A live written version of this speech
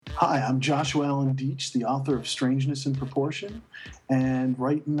Hi, I'm Joshua Allen Deach, the author of Strangeness in Proportion, and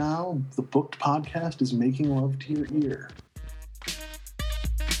right now the Booked podcast is making love to your ear.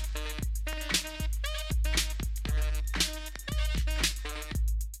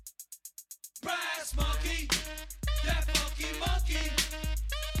 Brass monkey, that funky monkey.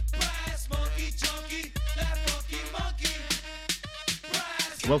 Brass monkey, chunky, that funky monkey.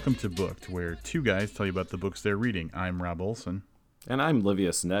 Brass Welcome to Booked, where two guys tell you about the books they're reading. I'm Rob Olson. And I'm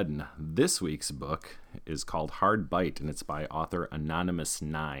Livius Nedden. This week's book is called Hard Bite, and it's by author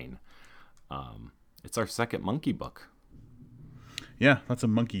Anonymous9. It's our second monkey book. Yeah, lots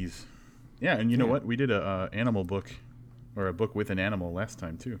of monkeys. Yeah, and you know what? We did a animal book, or a book with an animal last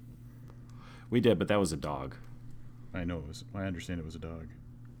time, too. We did, but that was a dog. I know it was. I understand it was a dog.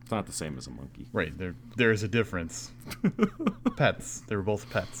 It's not the same as a monkey. Right, there is a difference. Pets. They were both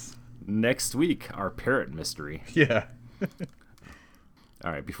pets. Next week, our parrot mystery. Yeah.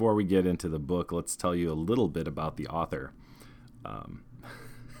 All right, before we get into the book, let's tell you a little bit about the author.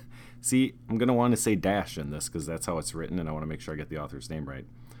 See, I'm going to want to say dash in this because that's how it's written, and I want to make sure I get the author's name right.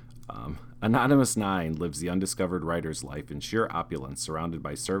 Anonymous9 lives the undiscovered writer's life in sheer opulence, surrounded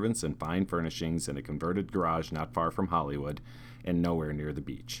by servants and fine furnishings in a converted garage not far from Hollywood and nowhere near the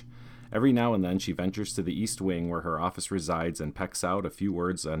beach. Every now and then she ventures to the East Wing where her office resides and pecks out a few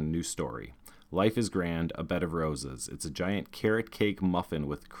words on a new story. Life is grand, a bed of roses. It's a giant carrot cake muffin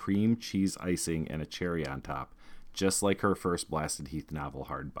with cream cheese icing and a cherry on top, just like her first Blasted Heath novel,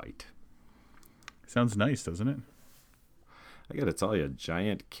 Hard Bite. Sounds nice, doesn't it? I gotta tell you, a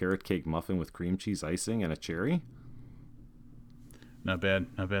giant carrot cake muffin with cream cheese icing and a cherry? Not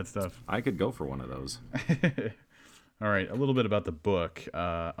bad stuff. I could go for one of those. All right, a little bit about the book,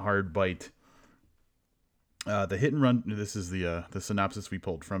 Hard Bite. The hit and run, this is the synopsis we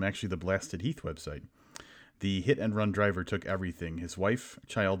pulled from actually the Blasted Heath website. The hit and run driver took everything, his wife,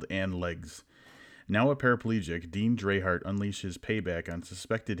 child, and legs. Now a paraplegic, Dean Drehart unleashes payback on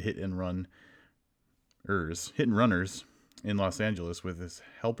suspected hit and runners in Los Angeles with his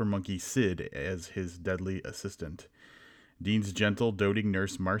helper monkey Sid as his deadly assistant. Dean's gentle, doting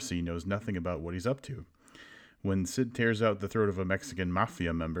nurse Marcy knows nothing about what he's up to. When Sid tears out the throat of a Mexican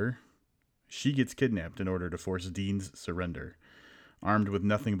mafia member, she gets kidnapped in order to force Dean's surrender. Armed with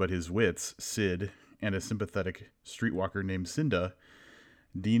nothing but his wits, Sid, and a sympathetic streetwalker named Cinda,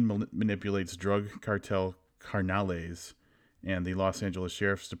 Dean manipulates drug cartel carnales and the Los Angeles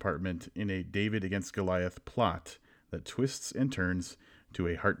Sheriff's Department in a David against Goliath plot that twists and turns to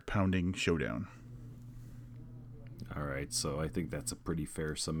a heart-pounding showdown. All right, so I think that's a pretty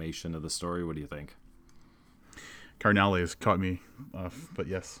fair summation of the story. What do you think? Carnales caught me off, but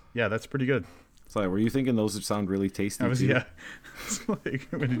yes. Yeah, that's pretty good. So, were you thinking those would sound really tasty? Yeah. It's like,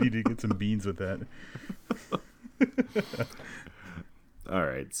 I'm going to need to get some beans with that. All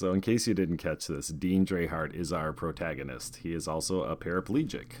right, so in case you didn't catch this, Dean Drehart is our protagonist. He is also a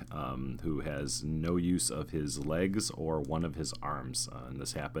paraplegic who has no use of his legs or one of his arms. And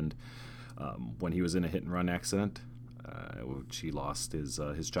this happened when he was in a hit-and-run accident, which he lost his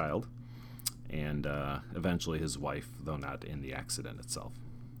child. And eventually his wife, though not in the accident itself.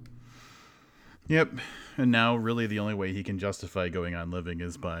 Yep, and now really the only way he can justify going on living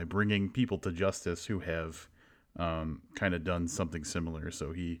is by bringing people to justice who have kind of done something similar.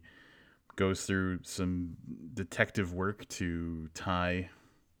 So he goes through some detective work to tie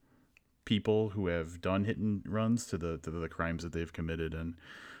people who have done hit and runs to the crimes that they've committed. And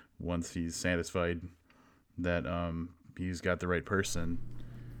once he's satisfied that he's got the right person,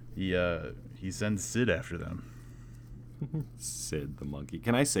 he sends Sid after them. Sid the monkey.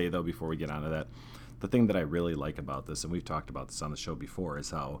 Can I say, though, before we get onto that, the thing that I really like about this, and we've talked about this on the show before,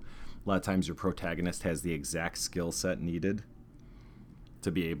 is how a lot of times your protagonist has the exact skill set needed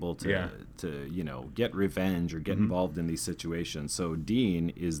to be able to get revenge or get involved in these situations. So Dean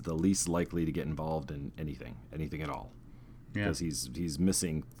is the least likely to get involved in anything at all. Because he's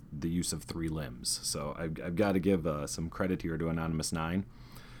missing the use of 3 limbs. So I've got to give some credit here to Anonymous9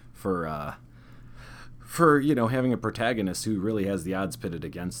 for having a protagonist who really has the odds pitted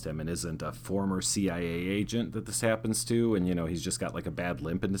against him and isn't a former CIA agent that this happens to, and he's just got like a bad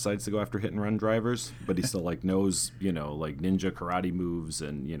limp and decides to go after hit and run drivers, but he still knows like ninja karate moves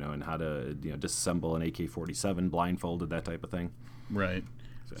and and how to disassemble an AK-47 blindfolded, that type of thing. Right.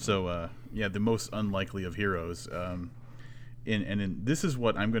 So the most unlikely of heroes. And this is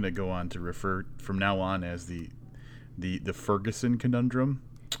what I'm going to go on to refer from now on as the Ferguson conundrum,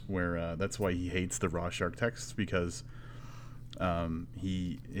 where that's why he hates the Rorschach text, because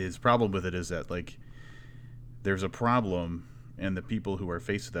his problem with it is that there's a problem, and the people who are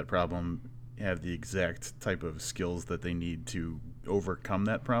faced with that problem have the exact type of skills that they need to overcome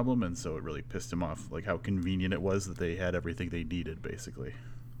that problem, and so it really pissed him off, like how convenient it was that they had everything they needed, basically.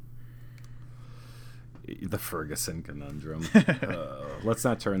 The Ferguson conundrum. Let's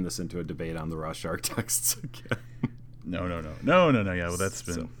not turn this into a debate on the Rush texts again. No. Yeah, well, that's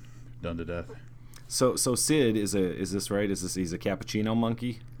been done to death. So Sid is this right? He's a cappuccino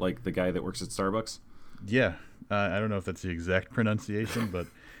monkey, like the guy that works at Starbucks? Yeah, I don't know if that's the exact pronunciation, but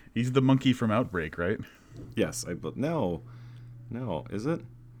he's the monkey from Outbreak, right? Yes, no, is it?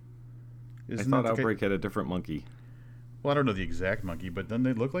 Isn't I thought that the Outbreak had a different monkey. Well, I don't know the exact monkey, but doesn't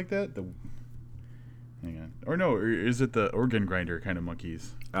they look like that? Hang on. Or no, or is it the organ grinder kind of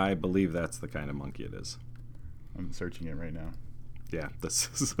monkeys? I believe that's the kind of monkey it is. I'm searching it right now. Yeah, this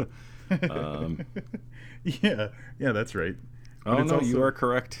is. Yeah, that's right. But Oh it's no, also- you are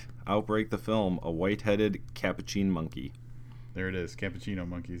correct. Outbreak the film, a white-headed capuchin monkey. There it is, cappuccino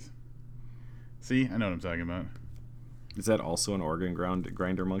monkeys. See, I know what I'm talking about. Is that also an organ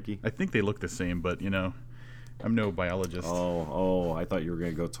grinder monkey? I think they look the same, but I'm no biologist. Oh, I thought you were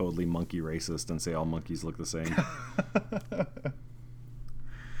going to go totally monkey racist and say all monkeys look the same.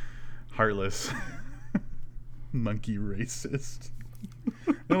 Heartless. Monkey racist.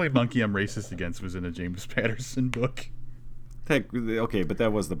 The only monkey I'm racist against was in a James Patterson book. Heck, okay, but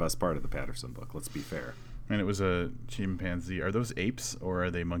that was the best part of the Patterson book, let's be fair. And it was a chimpanzee. Are those apes or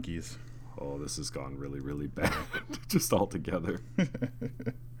are they monkeys? Oh, this has gone really, really bad. Just altogether.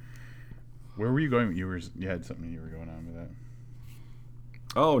 Where were you going? You had something you were going on with that.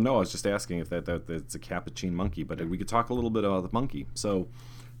 Oh, no, I was just asking if that's a capuchin monkey, but we could talk a little bit about the monkey. So,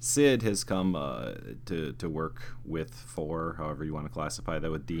 Sid has come to work with, for however you want to classify that,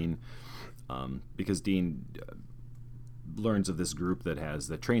 with Dean, because Dean learns of this group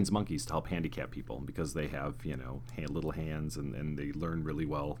that trains monkeys to help handicap people because they have little hands and they learn really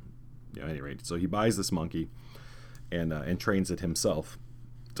well. At any rate, so he buys this monkey and trains it himself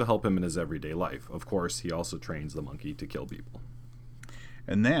to help him in his everyday life. Of course, he also trains the monkey to kill people.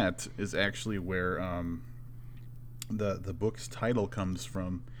 And that is actually where the book's title comes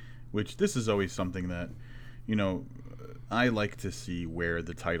from, which this is always something that, I like to see where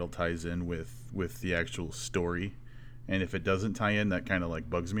the title ties in with the actual story. And if it doesn't tie in, that kind of like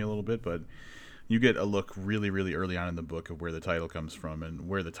bugs me a little bit, but you get a look really, really early on in the book of where the title comes from. And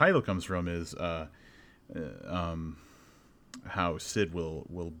where the title comes from is how Sid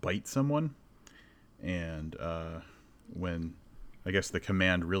will bite someone. And when, I guess the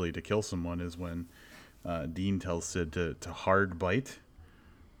command really to kill someone is when Dean tells Sid to hard bite.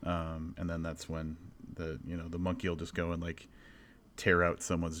 And then that's when the monkey will just go and like tear out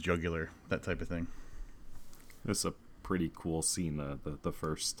someone's jugular, that type of thing. It's a pretty cool scene, the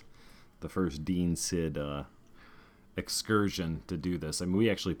first Dean Sid excursion to do this. I mean, we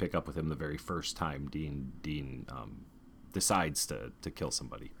actually pick up with him the very first time Dean decides to kill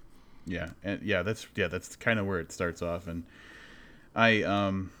somebody. Yeah, and that's kind of where it starts off. And I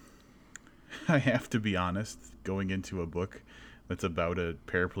have to be honest, going into a book that's about a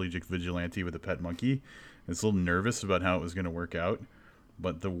paraplegic vigilante with a pet monkey, I was a little nervous about how it was going to work out.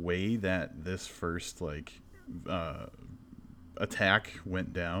 But the way that this first attack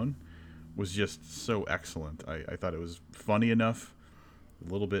went down was just so excellent. I thought it was funny enough,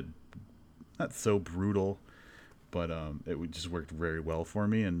 a little bit not so brutal, but it just worked very well for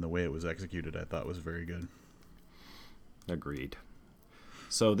me, and the way it was executed I thought was very good. Agreed.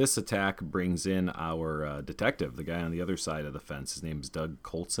 So this attack brings in our detective, the guy on the other side of the fence. His name is Doug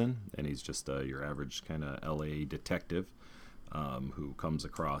Colson, and he's just your average kind of LA detective who comes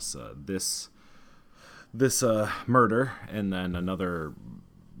across this murder and then another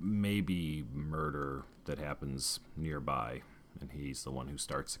maybe murder that happens nearby, and he's the one who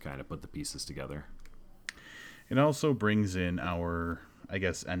starts to kind of put the pieces together. It also brings in our, I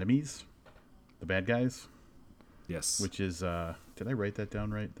guess, enemies, the bad guys. Yes. Which is, did I write that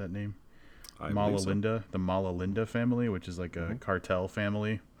down right, that name? I Mala believe so. Linda, the Mala Linda family, which is like a cartel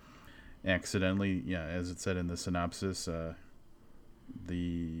family. Accidentally, as it said in the synopsis,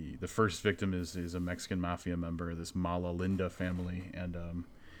 the first victim is a Mexican mafia member, this Mala Linda family, and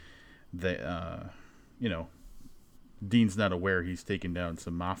Dean's not aware he's taken down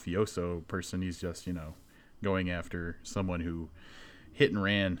some mafioso person. He's just going after someone who hit and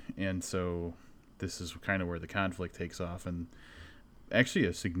ran, and so this is kind of where the conflict takes off. And actually,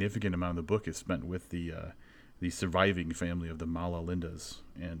 a significant amount of the book is spent with the surviving family of the Mala Lindas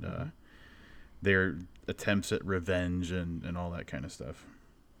and their attempts at revenge and all that kind of stuff.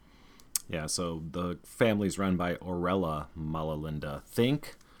 Yeah, so the family's run by Orella Malalinda.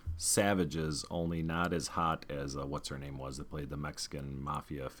 Think Savages, only not as hot as what's her name was that played the Mexican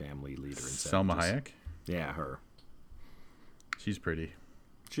mafia family leader in Selma Savages. Hayek? Yeah, her. She's pretty.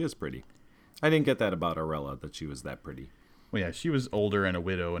 She is pretty. I didn't get that about Arella, that she was that pretty. Well, yeah, she was older and a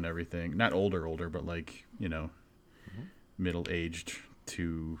widow and everything. Not older, but like, middle-aged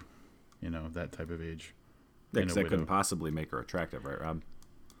to, that type of age. Yeah, And 'cause a that couldn't widow. possibly make her attractive, right, Rob?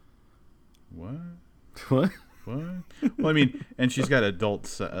 What? What? What? Well, I mean, and she's got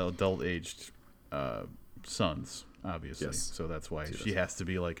adult-aged sons, obviously. Yes. So that's why She she does. has to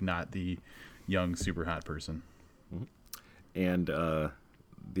be like not the young, super hot person. And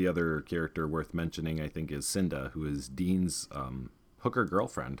the other character worth mentioning, I think, is Cinda, who is Dean's hooker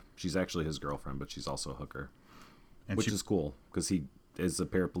girlfriend. She's actually his girlfriend, but she's also a hooker, And which she, is cool because he, as a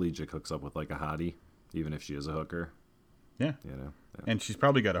paraplegic, hooks up with like a hottie, even if she is a hooker. yeah, Yeah. and she's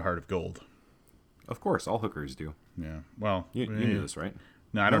probably got a heart of gold. Of course, all hookers do. Yeah. Well, You knew this, right?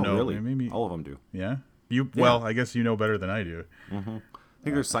 No, I don't know. Really, Maybe. all of them do. Yeah. Well, I guess you know better than I do. I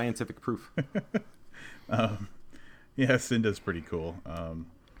think there's scientific proof. Yeah, Cinda's pretty cool.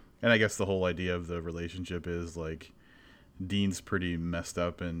 And I guess the whole idea of the relationship is like Dean's pretty messed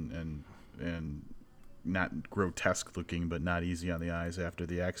up and not grotesque looking, but not easy on the eyes after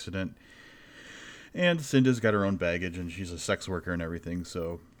the accident. And Cinda's got her own baggage, and she's a sex worker and everything,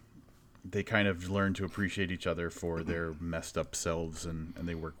 so they kind of learn to appreciate each other for their messed up selves, and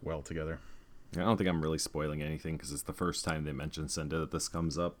they work well together. I don't think I'm really spoiling anything because it's the first time they mention Cinda that this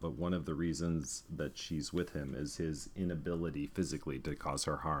comes up, but one of the reasons that she's with him is his inability physically to cause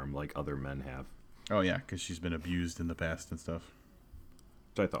her harm like other men have. Oh, yeah, because she's been abused in the past and stuff.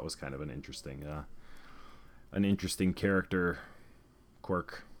 Which I thought was kind of an interesting character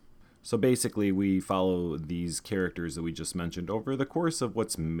quirk. So basically, we follow these characters that we just mentioned over the course of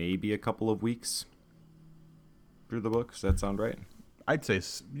what's maybe a couple of weeks through the book. Does that sound right? I'd say,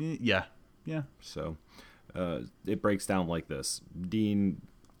 yeah. Yeah. So it breaks down like this. Dean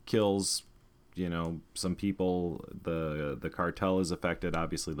kills, some people. The cartel is affected.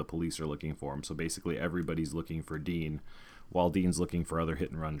 Obviously, the police are looking for him. So basically, everybody's looking for Dean, while Dean's looking for other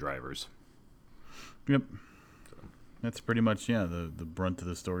hit-and-run drivers. Yep. That's pretty much, the brunt of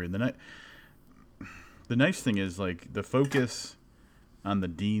the story. And the nice thing is, like, the focus on the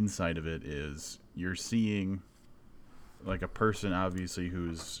Dean side of it is you're seeing, like, a person, obviously,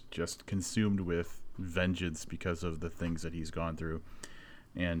 who's just consumed with vengeance because of the things that he's gone through.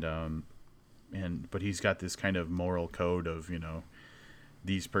 But he's got this kind of moral code of,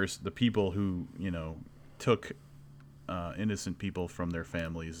 the people who, took innocent people from their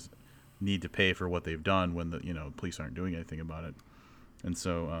families need to pay for what they've done when the police aren't doing anything about it. And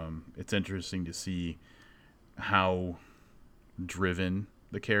so it's interesting to see how driven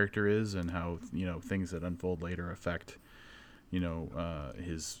the character is and how things that unfold later affect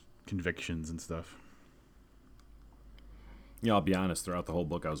his convictions and stuff. I'll be honest, throughout the whole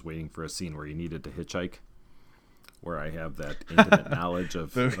book I was waiting for a scene where he needed to hitchhike, where I have that intimate knowledge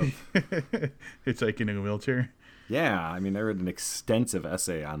of Hitchhiking in a wheelchair. Yeah, I mean, I read an extensive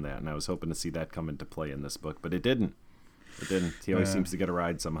essay on that, and I was hoping to see that come into play in this book, but it didn't. It didn't. He always seems to get a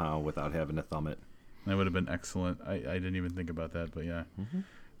ride somehow without having to thumb it. That would have been excellent. I didn't even think about that, but yeah.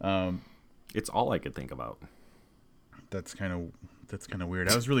 It's all I could think about. That's kind of weird.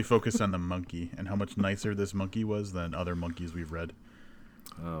 I was really focused on the monkey and how much nicer this monkey was than other monkeys we've read.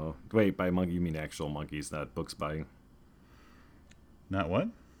 Oh, wait, by monkey you mean actual monkeys, not books by... Not what?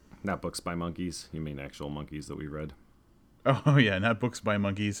 Not books by monkeys. You mean actual monkeys that we read. Oh, yeah, not books by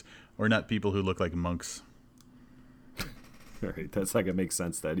monkeys or not people who look like monks. All right, that's not going to make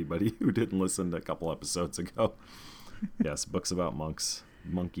sense to anybody who didn't listen to a couple episodes ago. Yes, books about monks.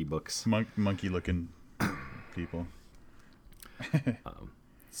 Monkey books. Monkey-looking people.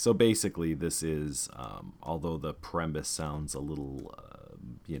 So basically, this is, although the premise sounds a little,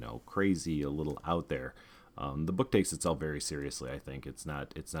 crazy, a little out there, the book takes itself very seriously. I think it's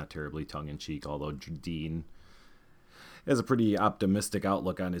not terribly tongue in cheek. Although Dean has a pretty optimistic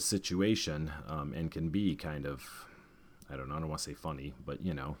outlook on his situation, and can be kind of, I don't want to say funny, but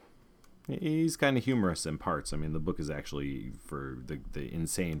he's kind of humorous in parts. I mean, the book is actually, for the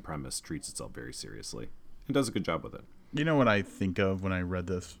insane premise, treats itself very seriously and does a good job with it. You know what I think of when I read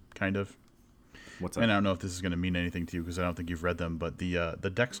this, kind of? What's that? And I don't know if this is going to mean anything to you because I don't think you've read them, but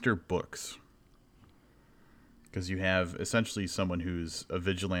the Dexter books. Because you have essentially someone who's a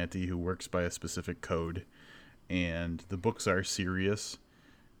vigilante who works by a specific code, and the books are serious.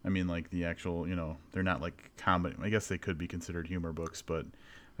 I mean, like the actual, they're not like comedy. I guess they could be considered humor books, but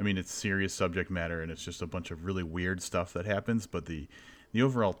I mean, it's serious subject matter, and it's just a bunch of really weird stuff that happens. But the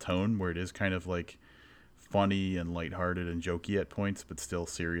overall tone, where it is kind of like funny and lighthearted and jokey at points, but still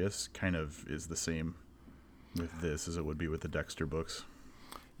serious, kind of is the same with this as it would be with the Dexter books.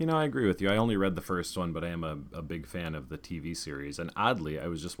 I agree with you. I only read the first one, but I am a big fan of the TV series. And oddly, I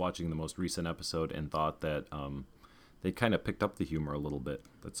was just watching the most recent episode and thought that they kind of picked up the humor a little bit,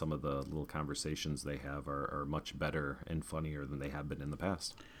 that some of the little conversations they have are much better and funnier than they have been in the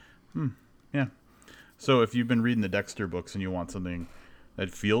past. Yeah. So if you've been reading the Dexter books and you want something that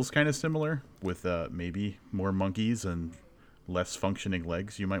feels kind of similar with maybe more monkeys and less functioning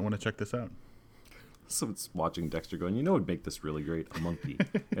legs, you might want to check this out. So it's watching Dexter going, what would make this really great? A monkey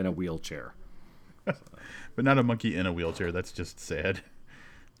in a wheelchair. But not a monkey in a wheelchair. That's just sad.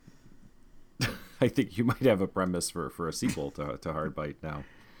 I think you might have a premise for a sequel to Hard Bite now.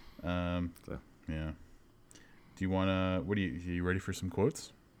 Yeah. Do you want to, are you ready for some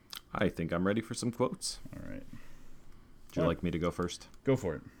quotes? I think I'm ready for some quotes. All right. Would you like me to go first? Go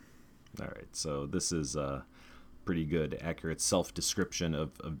for it. All right. So this is a pretty good, accurate self-description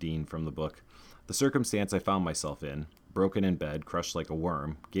of Dean from the book. The circumstance I found myself in, broken in bed, crushed like a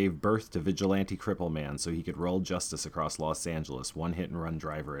worm, gave birth to Vigilante Cripple Man so he could roll justice across Los Angeles, one hit-and-run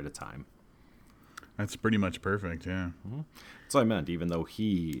driver at a time. That's pretty much perfect, yeah. That's what I meant, even though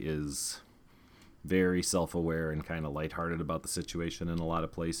he is very self-aware and kind of lighthearted about the situation in a lot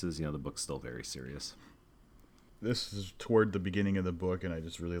of places, the book's still very serious. This is toward the beginning of the book, and I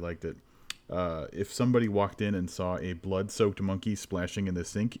just really liked it. If somebody walked in and saw a blood-soaked monkey splashing in the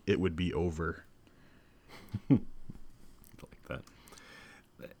sink, it would be over. Like that.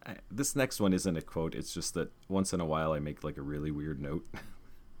 This next one isn't a quote. It's just that once in a while I make like a really weird note.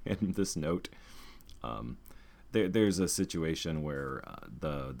 And this note, there's a situation where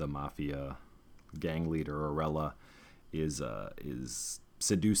the mafia gang leader Orella is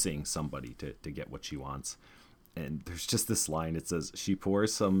seducing somebody to get what she wants. And there's just this line. It says she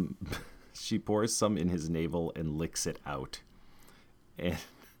pours some in his navel and licks it out. And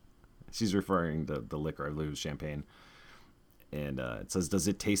she's referring to the liquor, I believe it was champagne. And it says, "Does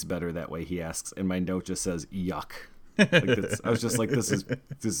it taste better that way?" he asks. And my note just says, "Yuck." I was just like, this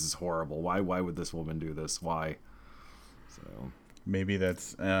is horrible. Why would this woman do this? Why? So maybe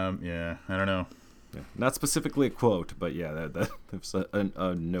that's I don't know. Yeah. Not specifically a quote, but yeah, that's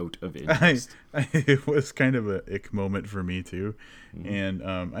a note of interest. It was kind of a ick moment for me too, and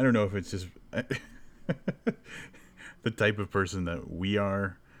I don't know if it's just the type of person that we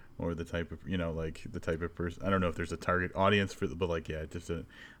are, or the type of the type of person. I don't know if there's a target audience for, but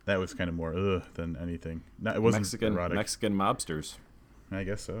that was kind of more than anything. It wasn't erotic. Mexican mobsters. I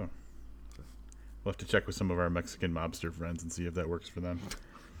guess so. We'll have to check with some of our Mexican mobster friends and see if that works for them.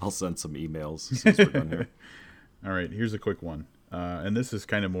 I'll send some emails since we're done here. All right, here's a quick one. And this is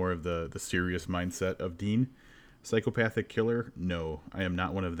kind of more of the serious mindset of Dean. Psychopathic killer? No, I am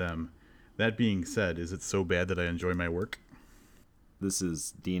not one of them. That being said, is it so bad that I enjoy my work? This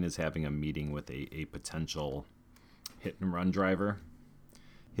is Dean is having a meeting with a potential hit-and-run driver.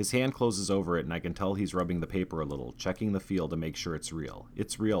 His hand closes over it, and I can tell he's rubbing the paper a little, checking the feel to make sure it's real.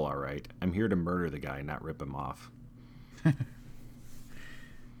 It's real, all right. I'm here to murder the guy, not rip him off.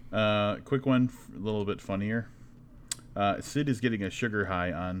 Quick one, a little bit funnier. Sid is getting a sugar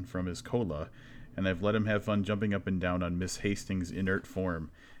high on from his cola, and I've let him have fun jumping up and down on Miss Hastings' inert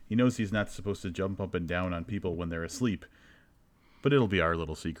form. He knows he's not supposed to jump up and down on people when they're asleep, but it'll be our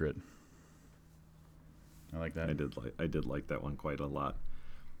little secret. I like that. I did like that one quite a lot.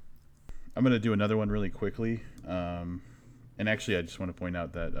 I'm going to do another one really quickly. And actually, I just want to point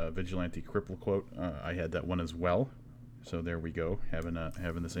out that Vigilante Cripple quote, I had that one as well. So there we go, having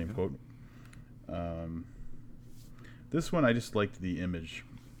the same quote. This one, I just liked the image.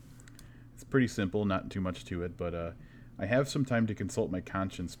 It's pretty simple, not too much to it, but I have some time to consult my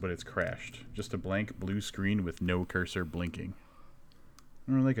conscience, but it's crashed. Just a blank blue screen with no cursor blinking.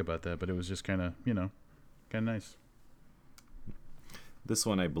 I don't really like about that, but it was just kind of nice. This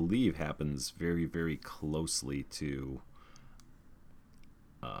one, I believe, happens very, very closely to...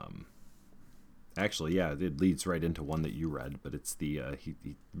 Actually, yeah, it leads right into one that you read, but it's the he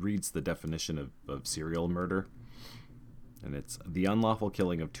reads the definition of serial murder, and it's the unlawful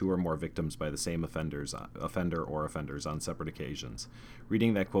killing of two or more victims by the same offender or offenders on separate occasions.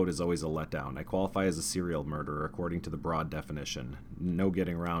 Reading that quote is always a letdown. I qualify as a serial murderer according to the broad definition. No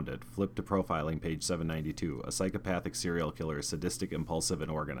getting around it. Flip to profiling, page 792. A psychopathic serial killer is sadistic, impulsive, and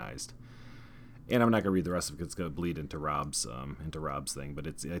organized. And I'm not gonna read the rest of it because it's gonna bleed into Rob's thing. But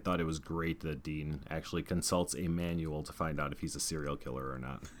I thought it was great that Dean actually consults a manual to find out if he's a serial killer or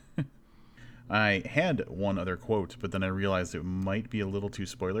not. I had one other quote, but then I realized it might be a little too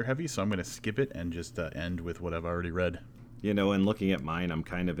spoiler heavy, so I'm gonna skip it and just end with what I've already read. And looking at mine, I'm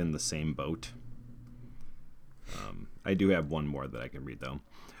kind of in the same boat. I do have one more that I can read though.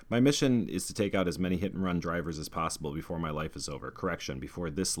 My mission is to take out as many hit-and-run drivers as possible before my life is over. Correction, before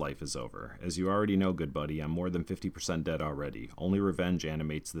this life is over. As you already know, good buddy, I'm more than 50% dead already. Only revenge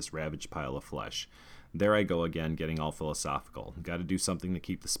animates this ravaged pile of flesh. There I go again, getting all philosophical. Gotta do something to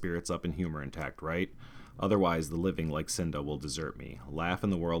keep the spirits up and humor intact, right? Otherwise, the living, like Cinda, will desert me. Laugh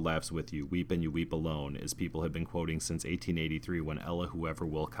and the world laughs with you. Weep and you weep alone, as people have been quoting since 1883 when Ella Whoever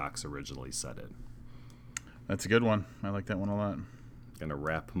Wilcox originally said it. That's a good one. I like that one a lot. Gonna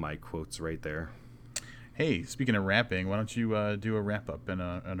wrap my quotes right there. Hey, speaking of rapping, why don't you do a wrap up and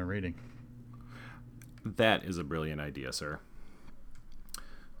a rating? That is a brilliant idea, sir.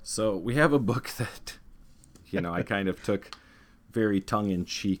 So we have a book that, I kind of took very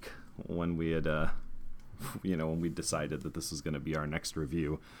tongue-in-cheek when we had, when we decided that this was going to be our next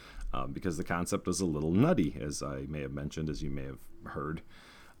review, because the concept was a little nutty, as I may have mentioned, as you may have heard.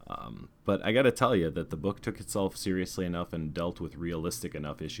 But I got to tell you that the book took itself seriously enough and dealt with realistic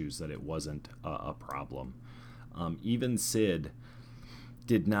enough issues that it wasn't a problem. Even Sid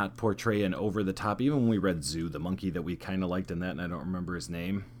did not portray an over-the-top. Even when we read Zoo, the monkey that we kind of liked in that, and I don't remember his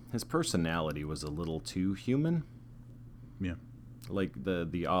name, his personality was a little too human. Yeah. Like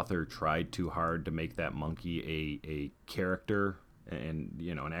the author tried too hard to make that monkey a character, and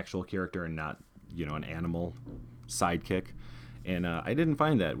an actual character, and not an animal sidekick. And I didn't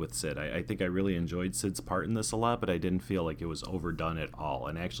find that with Sid. I think I really enjoyed Sid's part in this a lot, but I didn't feel like it was overdone at all.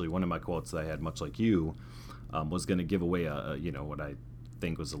 And actually, one of my quotes that I had, much like you, was going to give away what I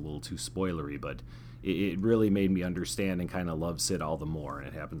think was a little too spoilery, but it really made me understand and kind of love Sid all the more, and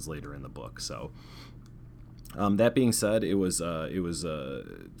it happens later in the book. So that being said, it was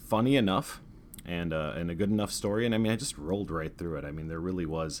funny enough and a good enough story. And I mean, I just rolled right through it. I mean, there really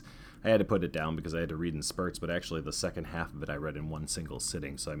was. I had to put it down because I had to read in spurts, but actually the second half of it I read in one single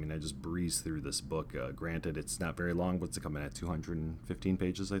sitting. So, I mean, I just breezed through this book. Granted, it's not very long. What's it coming at? 215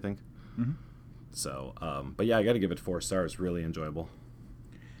 pages, I think? Mm-hmm. So, but yeah, I got to give it 4 stars. Really enjoyable.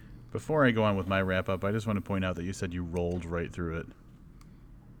 Before I go on with my wrap-up, I just want to point out that you said you rolled right through it.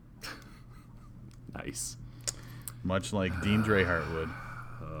 Nice. Much like Dean Drehart would.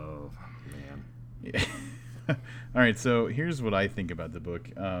 Oh, man. Yeah. All right, so here's what I think about the book.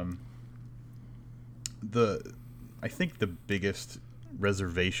 I think the biggest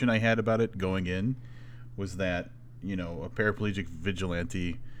reservation I had about it going in was that, a paraplegic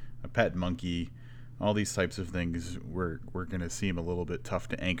vigilante, a pet monkey, all these types of things were going to seem a little bit tough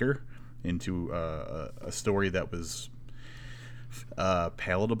to anchor into a story that was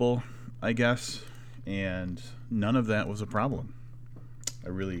palatable, I guess, and none of that was a problem. I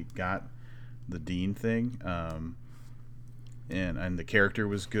really got the Dean thing, and the character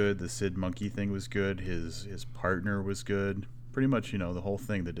was good. The Sid monkey thing was good. His partner was good. Pretty much, the whole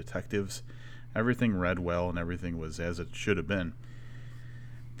thing. The detectives, everything read well, and everything was as it should have been.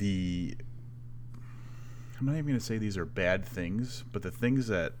 I'm not even going to say these are bad things, but the things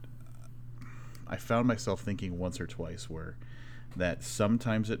that I found myself thinking once or twice were that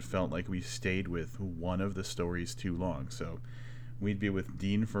sometimes it felt like we stayed with one of the stories too long. So we'd be with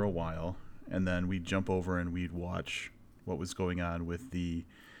Dean for a while, and then we'd jump over and we'd watch what was going on with the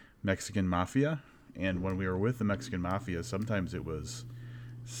Mexican Mafia. And when we were with the Mexican Mafia, sometimes it was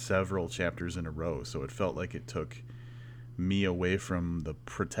several chapters in a row. So it felt like it took me away from the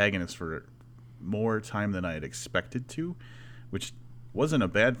protagonist for more time than I had expected to, which wasn't a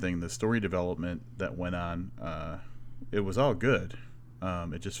bad thing. The story development that went on, it was all good.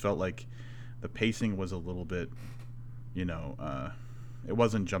 It just felt like the pacing was a little bit, it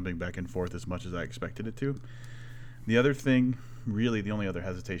wasn't jumping back and forth as much as I expected it to. The other thing, really the only other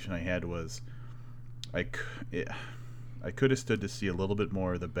hesitation I had was I could have stood to see a little bit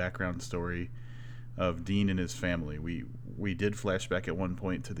more of the background story of Dean and his family. We did flashback at one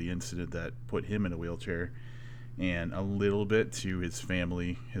point to the incident that put him in a wheelchair, and a little bit to his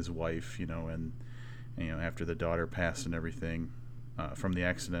family, his wife, and after the daughter passed and everything from the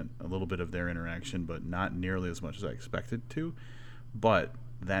accident, a little bit of their interaction, but not nearly as much as I expected to. But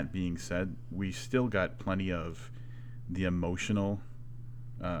that being said, we still got plenty of the emotional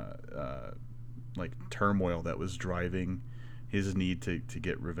turmoil that was driving his need to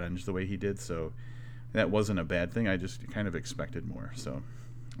get revenge the way he did. So that wasn't a bad thing. I just kind of expected more. So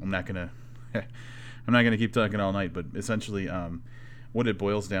I'm not gonna keep talking all night, but essentially what it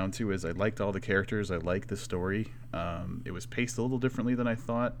boils down to is I liked all the characters. I liked the story. It was paced a little differently than I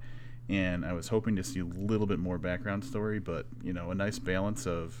thought, and I was hoping to see a little bit more background story, but a nice balance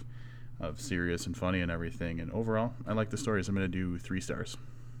of serious and funny and everything. And overall, I like the stories. I'm going to do 3 stars.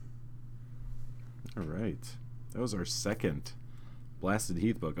 All right. That was our second Blasted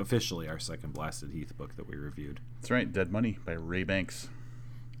Heath book, officially our second Blasted Heath book that we reviewed. That's right, Dead Money by Ray Banks.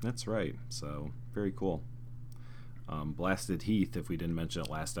 That's right. So very cool. Blasted Heath, if we didn't mention it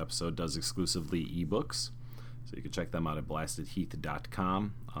last episode, does exclusively ebooks. So you can check them out at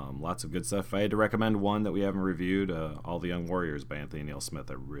blastedheath.com. Lots of good stuff. If I had to recommend one that we haven't reviewed, All the Young Warriors by Anthony Neil Smith.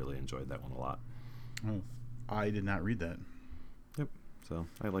 I really enjoyed that one a lot. Oh, I did not read that. Yep. So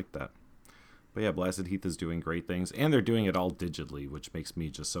I like that. But yeah, Blasted Heath is doing great things, and they're doing it all digitally, which makes me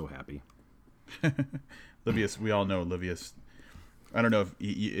just so happy. Livius, we all know Livius. I don't know if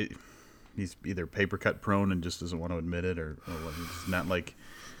he's either paper cut prone and just doesn't want to admit it, or he's not like,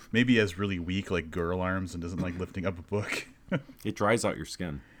 maybe he has really weak like girl arms and doesn't like lifting up a book. It dries out your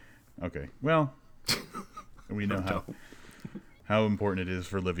skin. Okay, well, we know how important it is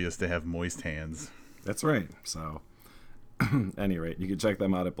for Livius to have moist hands. That's right. So, at any rate, you can check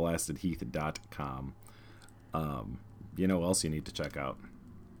them out at blastedheath.com. You know what else you need to check out?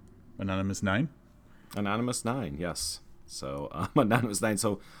 Anonymous 9? Anonymous 9, yes. So, Anonymous 9.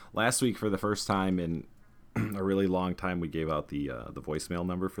 So, last week, for the first time in a really long time, we gave out the voicemail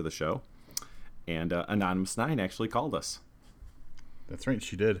number for the show. And Anonymous 9 actually called us. That's right,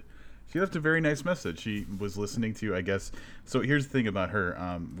 she did. She left a very nice message. She was listening to, I guess. So here's the thing about her,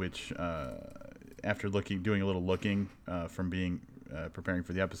 which after doing a little looking from being preparing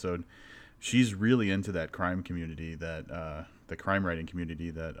for the episode, she's really into that crime community, that the crime writing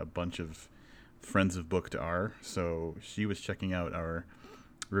community that a bunch of friends of Booked are. So she was checking out our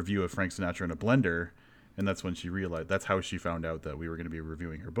review of Frank Sinatra in a Blender, and that's when she realized, that's how she found out that we were going to be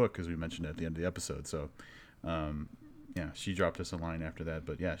reviewing her book, because we mentioned it at the end of the episode. So yeah, she dropped us a line after that.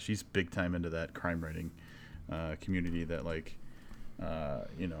 But yeah, she's big time into that crime writing community that, like,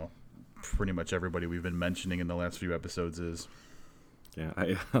 pretty much everybody we've been mentioning in the last few episodes is. Yeah,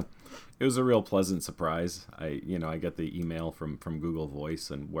 it was a real pleasant surprise. I get the email from Google Voice,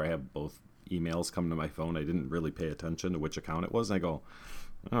 and where I have both emails come to my phone, I didn't really pay attention to which account it was. And I go,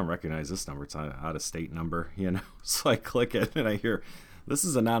 I don't recognize this number. It's an out-of-state number, So I click it, and I hear, this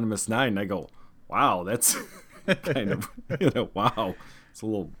is Anonymous 9. And I go, wow, that's kind of, wow. It's a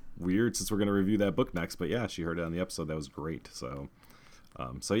little weird since we're going to review that book next. But yeah, she heard it on the episode. That was great. So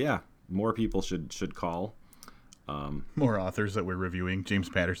yeah, more people should call. More authors that we're reviewing. James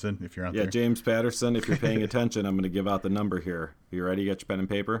Patterson, if you're out there. Yeah, James Patterson, if you're paying attention, I'm going to give out the number here. You ready? Get your pen and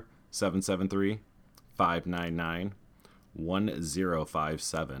paper?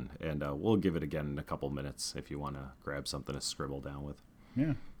 773-599-1057. And we'll give it again in a couple minutes if you want to grab something to scribble down with.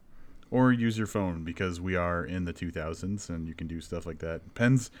 Yeah. Or use your phone, because we are in the 2000s and you can do stuff like that.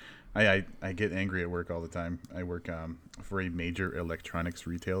 Pens, I get angry at work all the time. I work for a major electronics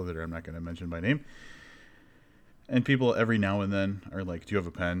retailer that I'm not going to mention by name. And people every now and then are like, do you have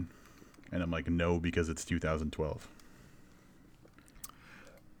a pen? And I'm like, no, because it's 2012.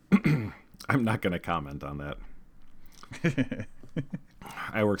 I'm not going to comment on that.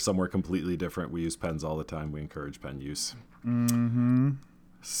 I work somewhere completely different. We use pens all the time. We encourage pen use. Mm-hmm.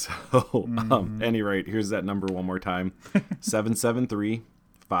 So, any rate, here's that number one more time.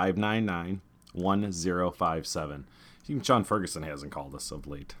 773-599-1057. Even Sean Ferguson hasn't called us of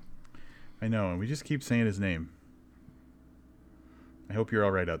late. I know, and we just keep saying his name. I hope you're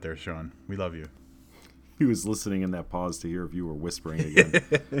all right out there, Sean. We love you. He was listening in that pause to hear if you were whispering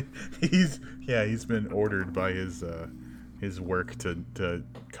again. He's been ordered by his work to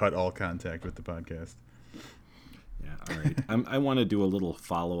cut all contact with the podcast. Yeah, all right. I want to do a little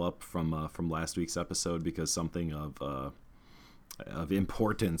follow up from last week's episode, because something of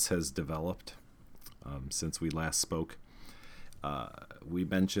importance has developed since we last spoke. We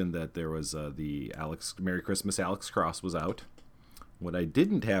mentioned that there was the Merry Christmas Alex Cross was out. What I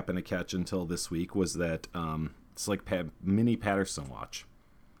didn't happen to catch until this week was that it's like mini Patterson Watch.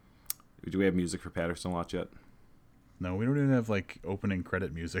 Do we have music for Patterson Watch yet? No, we don't even have like opening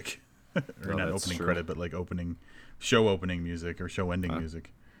credit music. Or No, not that's opening true. credit, but like show opening music or show ending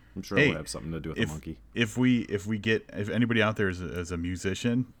music. I'm sure Hey, it'll have something to do with the monkey. If anybody out there is a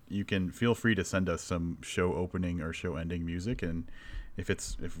musician, you can feel free to send us some show opening or show ending music, and if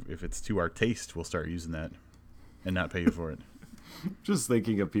it's to our taste, we'll start using that and not pay you for it. Just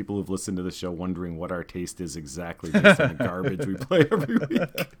thinking of people who've listened to the show wondering what our taste is exactly based on the garbage we play every week.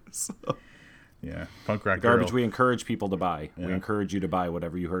 So, Yeah, punk rock garbage girl. we encourage people to buy. Yeah. We encourage you to buy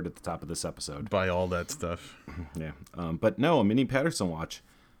whatever you heard at the top of this episode. Buy all that stuff. Yeah. But no, a mini Patterson Watch.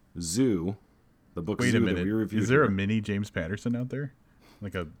 Zoo, the book Wait Zoo a that we minute. reviewed. Is there a here. mini James Patterson out there?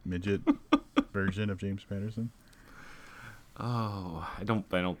 Like a midget version of James Patterson? Oh, I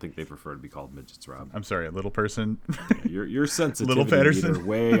don't think they prefer to be called midgets, Rob. I'm sorry, a little person. Your sensitivity Little Patterson? meter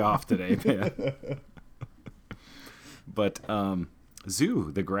way off today, man. But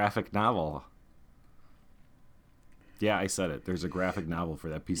Zoo, the graphic novel. Yeah, I said it. There's a graphic novel for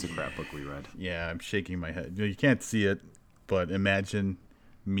that piece of crap book we read. Yeah, I'm shaking my head. You can't see it, but imagine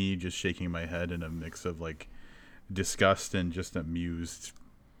me just shaking my head in a mix of like disgust and just amused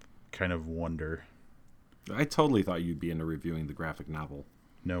kind of wonder. I totally thought you'd be into reviewing the graphic novel.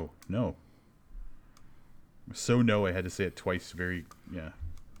 No. So no, I had to say it twice very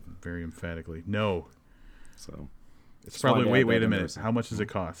emphatically. No. So It's Just probably, wanted to add wait that a in minute. there. How much does it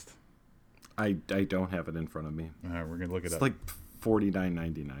cost? I don't have it in front of me. All right, we're going to look it It's up. like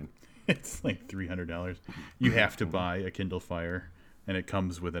 $49.99. It's like $300. You have to buy a Kindle Fire, and it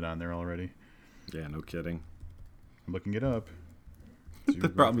comes with it on there already. Yeah, no kidding. I'm looking it up. The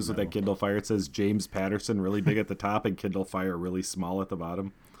problem is with that Kindle Fire, it says James Patterson really big at the top and Kindle Fire really small at the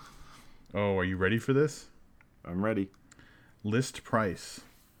bottom. Oh, are you ready for this? I'm ready. List price.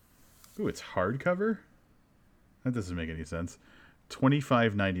 Ooh, it's hardcover? That doesn't make any sense.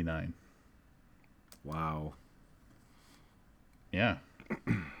 $25.99. Wow. Yeah.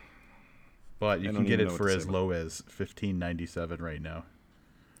 But you I can don't get even it know for what to as say low as $15.97 right now.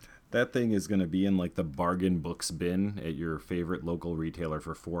 That thing is going to be in like the bargain books bin at your favorite local retailer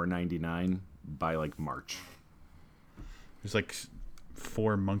for $4.99 by like March. There's like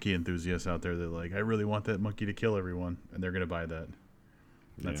 4 monkey enthusiasts out there that are like, I really want that monkey to kill everyone, and they're going to buy that.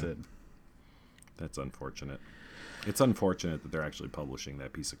 That's Yeah. it. That's unfortunate. It's unfortunate that they're actually publishing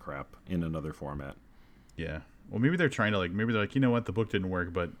that piece of crap in another format. Yeah. Well, maybe they're trying to maybe they're like, you know what, the book didn't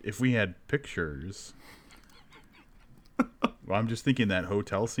work, but if we had pictures. Well, I'm just thinking that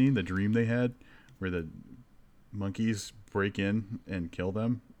hotel scene, the dream they had, where the monkeys break in and kill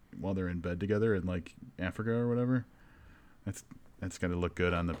them while they're in bed together in like Africa or whatever. That's gonna look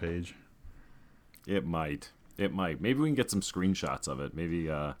good on the page. It might. Maybe we can get some screenshots of it. Maybe,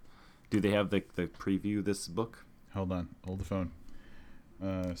 do they have the preview this book? Hold on, hold the phone.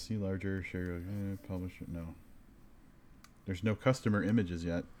 See larger, share, publish it. No. There's no customer images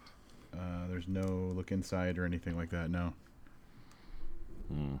yet. There's no look inside or anything like that. No.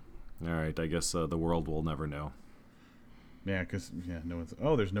 All right, I guess the world will never know. Yeah, no one's.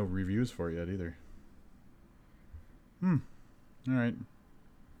 Oh, there's no reviews for it yet either. All right.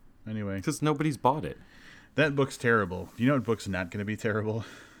 Anyway, Because nobody's bought it. that book's terrible. You know what book's not going to be terrible?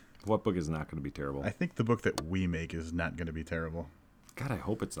 What book is not going to be terrible? I think the book that we make is not going to be terrible. God, I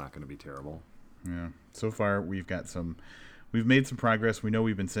hope it's not going to be terrible. Yeah. So far, we've made some progress. We know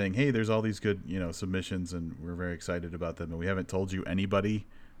we've been saying, hey, there's all these good, submissions, and we're very excited about them. And we haven't told you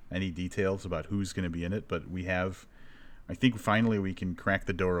any details about who's going to be in it, but we have. I think finally we can crack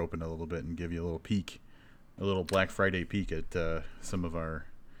the door open a little bit and give you a little peek, a little Black Friday peek at some of our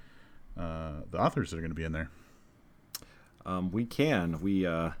the authors that are going to be in there. We can. We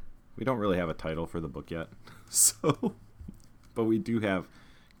don't really have a title for the book yet, so, but we do have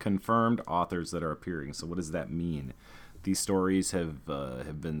confirmed authors that are appearing. So what does that mean? These stories have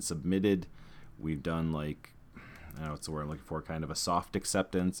been submitted. We've done I don't know what's the word I'm looking for, kind of a soft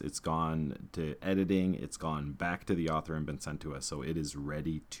acceptance. It's gone to editing. It's gone back to the author and been sent to us. So it is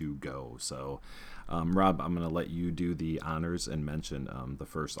ready to go. So, Rob, I'm going to let you do the honors and mention the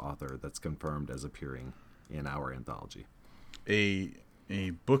first author that's confirmed as appearing in our anthology. A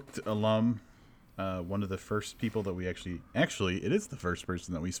booked alum, one of the first people that we actually it is the first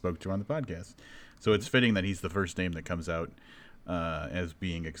person that we spoke to on the podcast. So it's fitting that he's the first name that comes out as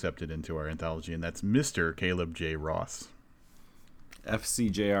being accepted into our anthology, and that's Mr. Caleb J. Ross.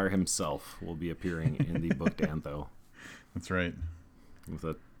 FCJR himself will be appearing in the booked antho That's right. with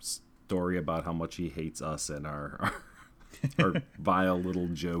a story about how much he hates us and our vile little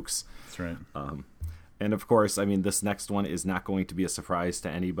jokes. That's right. And of course, I mean, this next one is not going to be a surprise to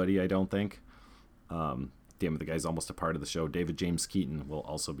anybody, I don't think. Damn it, the guy's almost a part of the show. David James Keaton will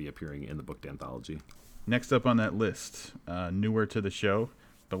also be appearing in the booked anthology. Next up on that list, newer to the show,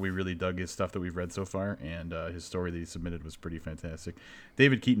 but we really dug his stuff that we've read so far, and his story that he submitted was pretty fantastic.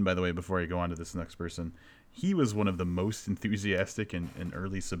 David Keaton, by the way, before I go on to this next person, he was one of the most enthusiastic and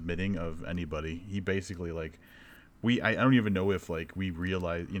early submitting of anybody. He basically, I don't even know if, we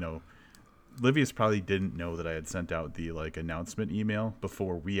realized, Livius probably didn't know that I had sent out the announcement email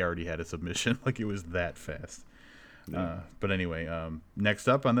before we already had a submission. It was that fast. Yeah. But anyway, next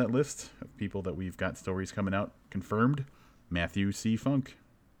up on that list of people that we've got stories coming out confirmed, Matthew C. Funk.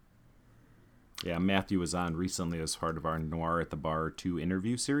 Yeah, Matthew was on recently as part of our Noir at the Bar 2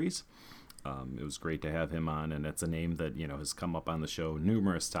 interview series. It was great to have him on, and it's a name that has come up on the show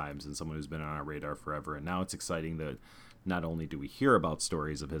numerous times and someone who's been on our radar forever. And now it's exciting that not only do we hear about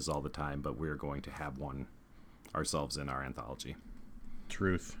stories of his all the time, but we're going to have one ourselves in our anthology.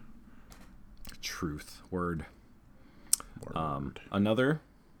 Truth. Word. Word. Another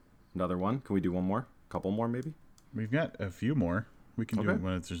one. Can we do one more? Couple more, maybe? We've got a few more. We can do Okay. it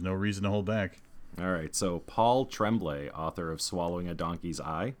when there's no reason to hold back. All right, so Paul Tremblay, author of Swallowing a Donkey's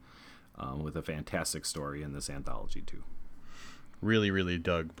Eye, with a fantastic story in this anthology, too. Really, really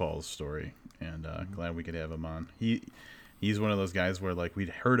dug Paul's story, and glad we could have him on. He's one of those guys where, like, we'd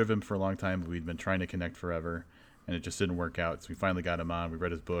heard of him for a long time, but we'd been trying to connect forever, and it just didn't work out. So we finally got him on. We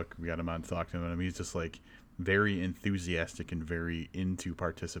read his book. We got him on to talk to him, and I mean, he's just, like, very enthusiastic and very into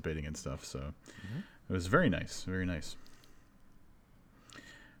participating and stuff. So it was very nice. Very nice.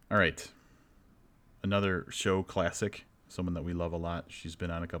 All right. Another show classic, someone that we love a lot. She's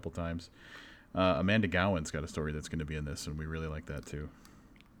been on a couple times. Amanda Gowan's got a story that's going to be in this, and we really like that too.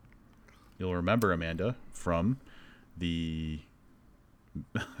 You'll remember Amanda from the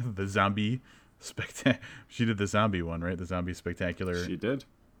zombie she did the zombie one, right? The zombie spectacular She did.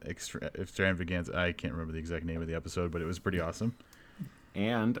 extravaganza. I can't remember the exact name of the episode, but it was pretty awesome.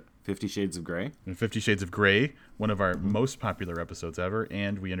 And 50 Shades of Grey. And 50 Shades of Grey, one of our most popular episodes ever,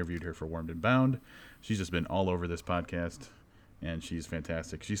 and we interviewed her for Warmed and Bound. She's just been all over this podcast, and she's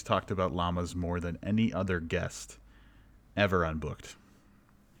fantastic. She's talked about llamas more than any other guest ever on Booked.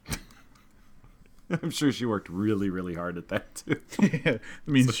 I'm sure she worked really, really hard at that, too. It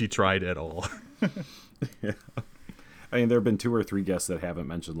means she tried at all. I mean, there have been 2 or 3 guests that haven't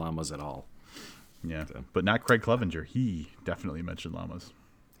mentioned llamas at all. Yeah, but not Craig Clevenger. He definitely mentioned llamas.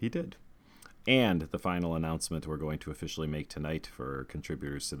 He did. And the final announcement we're going to officially make tonight for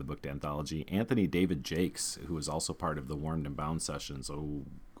contributors to the Booked Anthology, Anthony David Jakes, who was also part of the Warmed and Bound sessions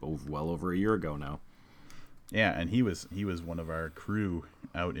well over a year ago now. Yeah, and he was one of our crew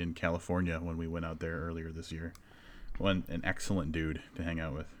out in California when we went out there earlier this year. An excellent dude to hang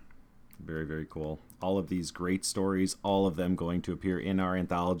out with. Very, very cool. All of these great stories, all of them going to appear in our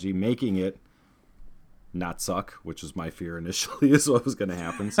anthology, making it not suck, which was my fear initially is what was going to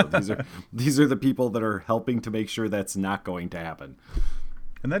happen. So these are the people that are helping to make sure that's not going to happen.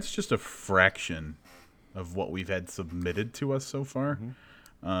 And that's just a fraction of what we've had submitted to us so far.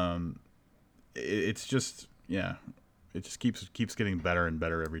 It's just, yeah, it just keeps getting better and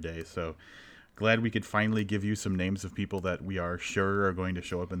better every day. So glad we could finally give you some names of people that we are sure are going to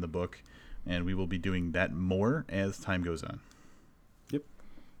show up in the book, and we will be doing that more as time goes on. Yep.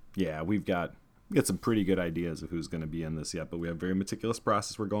 Yeah, we've got some pretty good ideas of who's going to be in this yet, but we have a very meticulous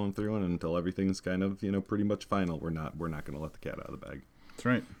process we're going through, and until everything's kind of, pretty much final, we're not going to let the cat out of the bag. That's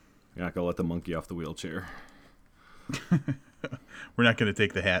right. We're not going to let the monkey off the wheelchair. We're not going to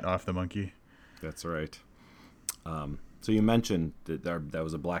take the hat off the monkey. That's right. So you mentioned that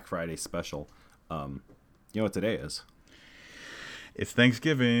was a Black Friday special. You know what today is? It's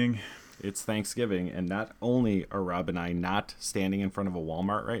Thanksgiving. It's Thanksgiving, and not only are Rob and I not standing in front of a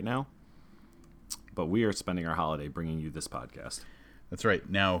Walmart right now, but we are spending our holiday bringing you this podcast. That's right.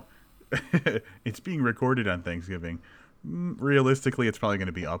 Now, it's being recorded on Thanksgiving. Realistically, it's probably going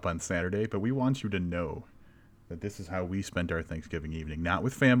to be up on Saturday, but we want you to know that this is how we spent our Thanksgiving evening. Not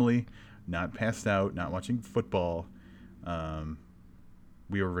with family, not passed out, not watching football.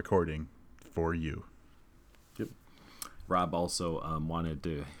 We were recording for you. Yep. Rob also wanted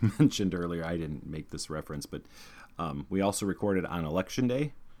to mentioned earlier, I didn't make this reference, but we also recorded on Election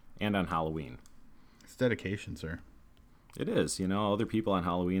Day and on Halloween. It's dedication, sir. It is. Other people on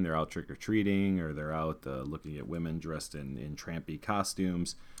Halloween, they're out trick-or-treating, or they're out looking at women dressed in trampy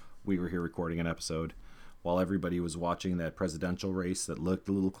costumes. We were here recording an episode while everybody was watching that presidential race that looked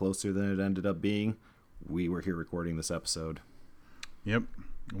a little closer than it ended up being. We were here recording this episode. Yep.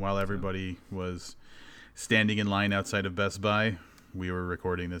 While everybody was standing in line outside of Best Buy, we were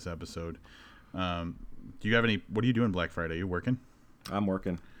recording this episode. Do you have any? What are you doing Black Friday? Are you working? I'm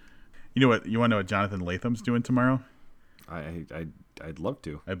working. You know what? You want to know what Jonathan Latham's doing tomorrow? I'd love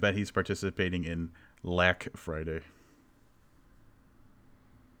to. I bet he's participating in Lack Friday.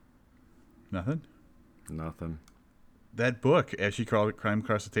 Nothing? Nothing. That book, as she called it, Crime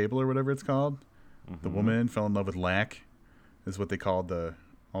Across the Table or whatever it's called, The woman fell in love with Lack, is what they called the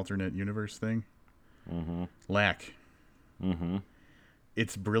alternate universe thing. Lack.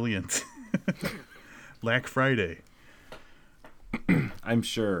 It's brilliant. Lack Friday. I'm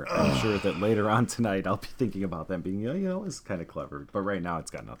sure that later on tonight I'll be thinking about them being, it's kind of clever. But right now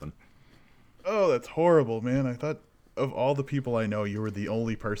it's got nothing. Oh, that's horrible, man. I thought of all the people I know, you were the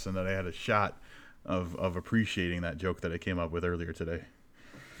only person that I had a shot of appreciating that joke that I came up with earlier today.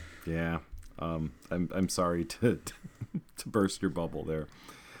 Yeah. I'm sorry to burst your bubble there.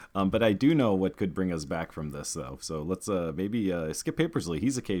 But I do know what could bring us back from this, though. So let's maybe Skip Papersley.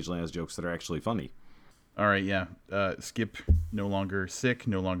 He's occasionally has jokes that are actually funny. All right, yeah. Skip no longer sick,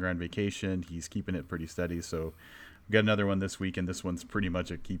 no longer on vacation. He's keeping it pretty steady. So we've got another one this week, and this one's pretty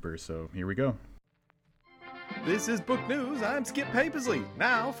much a keeper. So here we go. This is Book News. I'm Skip Papersley.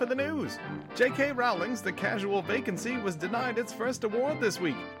 Now for the news. J.K. Rowling's The Casual Vacancy was denied its first award this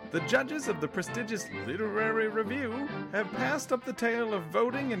week. The judges of the prestigious Literary Review have passed up the tale of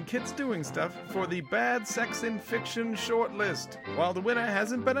voting and kids doing stuff for the Bad Sex in Fiction shortlist. While the winner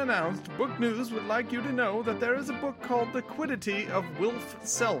hasn't been announced, Book News would like you to know that there is a book called The Quiddity of Wilf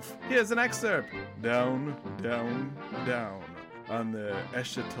Self. Here's an excerpt. Down, down, down on the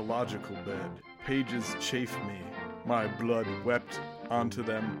eschatological bed. Pages chafe me. My blood wept onto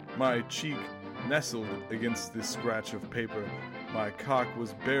them. My cheek nestled against the scratch of paper. My cock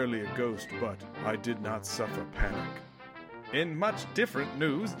was barely a ghost, but I did not suffer panic. In much different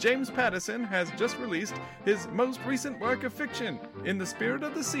news, James Patterson has just released his most recent work of fiction. In the spirit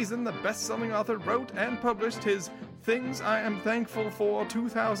of the season, the best-selling author wrote and published his Things I Am Thankful For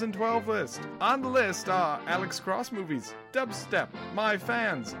 2012 list. On the list are Alex Cross movies, Dubstep, My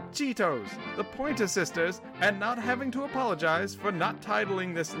Fans, Cheetos, The Pointer Sisters, and not having to apologize for not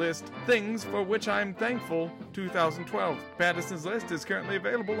titling this list Things for Which I'm Thankful 2012. Patterson's list is currently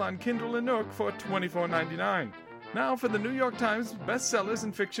available on Kindle and Nook for $24.99. Now for the New York Times bestsellers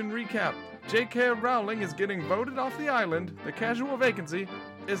and fiction recap. J.K. Rowling is getting voted off the island. The Casual Vacancy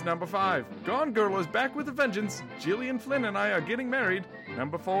is number 5. Gone Girl is back with a vengeance. Gillian Flynn and I are getting married.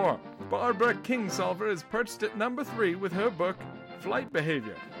 Number 4. Barbara Kingsolver is perched at number 3 with her book, Flight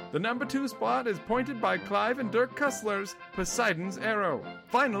Behavior. The number 2 spot is pointed by Clive and Dirk Kussler's Poseidon's Arrow.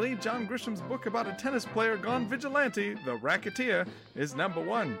 Finally, John Grisham's book about a tennis player gone vigilante, The Racketeer, is number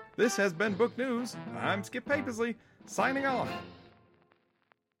 1. This has been Book News. I'm Skip Papersley, signing off.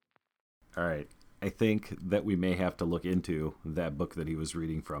 All right. I think that we may have to look into that book that he was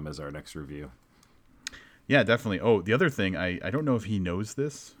reading from as our next review. Yeah, definitely. Oh, the other thing, I don't know if he knows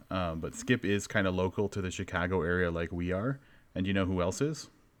this, but Skip is kind of local to the Chicago area like we are. And you know who else is?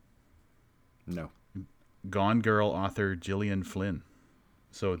 No. Gone Girl author Gillian Flynn.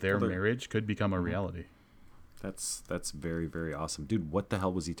 So their marriage could become a reality. That's very, very awesome. Dude, what the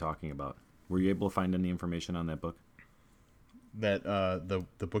hell was he talking about? Were you able to find any information on that book? That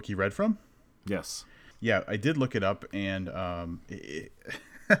the book he read from? Yes. Yeah, I did look it up, and so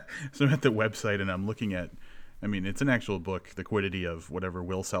I'm at the website, and I'm looking at, I mean, it's an actual book, The Quiddity of whatever,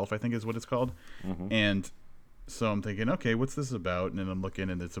 Will Self, I think is what it's called. Mm-hmm. And so I'm thinking, okay, what's this about? And then I'm looking,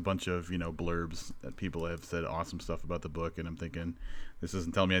 and it's a bunch of, blurbs that people have said awesome stuff about the book, and I'm thinking, this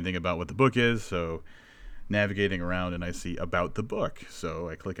doesn't tell me anything about what the book is, so navigating around, and I see about the book. So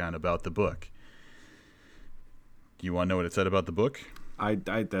I click on about the book. Do you want to know what it said about the book?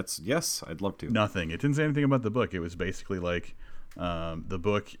 Yes, I'd love to. Nothing. It didn't say anything about the book. It was basically like, the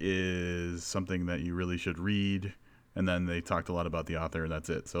book is something that you really should read, and then they talked a lot about the author, and that's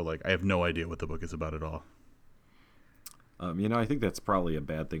it. So, like, I have no idea what the book is about at all. I think that's probably a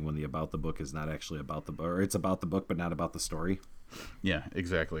bad thing when the about the book is not actually about the book, or it's about the book but not about the story. Yeah,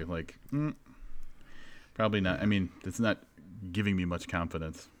 exactly. Like, probably not. I mean, it's not giving me much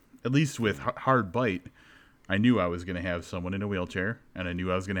confidence. At least with Hard Bite, I knew I was going to have someone in a wheelchair, and I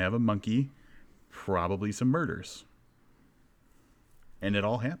knew I was going to have a monkey, probably some murders. And it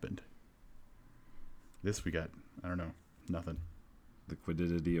all happened. This we got, I don't know, nothing. The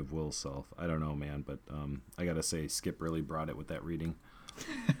Quiddity of Will Self. I don't know, man, but I got to say, Skip really brought it with that reading.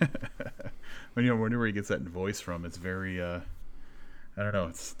 I wonder where he gets that voice from. It's very, I don't know,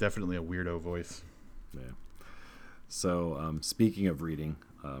 it's definitely a weirdo voice. Yeah. So, speaking of reading,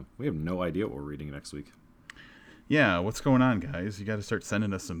 we have no idea what we're reading next week. Yeah, what's going on, guys? You got to start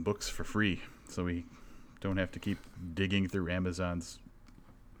sending us some books for free so we don't have to keep digging through Amazon's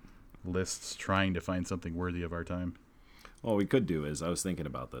lists trying to find something worthy of our time. What we could do is, I was thinking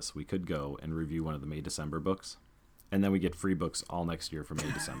about this, we could go and review one of the May-December books, and then we get free books all next year for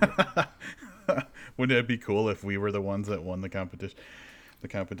May-December. Wouldn't it be cool if we were the ones that won the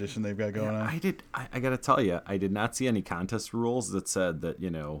competition they've got going on? I got to tell you, I did not see any contest rules that said that,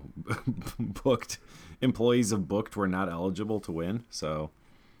 booked employees of Booked were not eligible to win, so...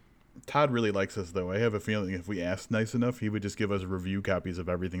 Todd really likes us, though. I have a feeling if we asked nice enough, he would just give us review copies of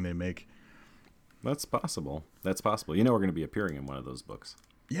everything they make. That's possible. We're going to be appearing in one of those books.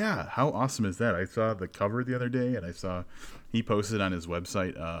 Yeah, how awesome is that? I saw the cover the other day, and I saw he posted on his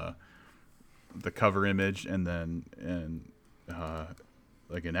website the cover image and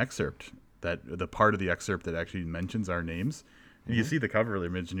like an excerpt, that the part of the excerpt that actually mentions our names. And you see the cover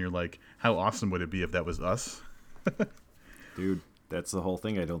image, and you're like, how awesome would it be if that was us? Dude, that's the whole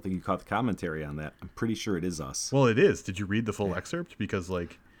thing. I don't think you caught the commentary on that. I'm pretty sure it is us. Well, it is. Did you read the full excerpt? Because,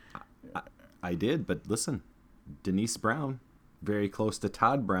 like... I did, but listen, Denise Brown, very close to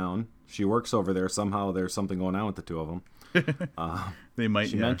Todd Brown. She works over there. Somehow there's something going on with the two of them. They might.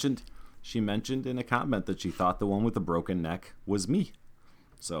 She mentioned she mentioned in a comment that she thought the one with the broken neck was me.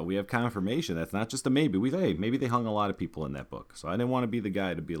 So we have confirmation. That's not just a maybe. Maybe they hung a lot of people in that book. So I didn't want to be the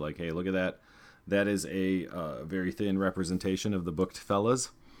guy to be like, hey, look at that. That is a very thin representation of the booked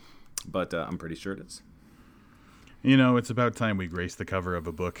fellas. But I'm pretty sure it is. You know, it's about time we graced the cover of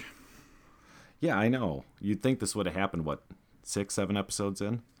a book. Yeah, I know. You'd think this would have happened, 6, 7 episodes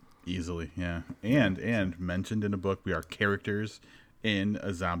in? Easily, yeah. And mentioned in a book, we are characters in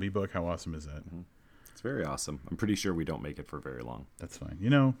a zombie book. How awesome is that? It's very awesome. I'm pretty sure we don't make it for very long. That's fine. I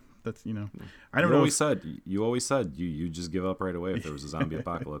don't You know. always said you just give up right away if there was a zombie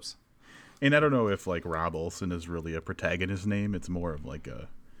apocalypse. And I don't know if like Rob Olson is really a protagonist name. It's more of like a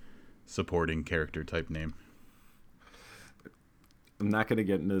supporting character type name. I'm not going to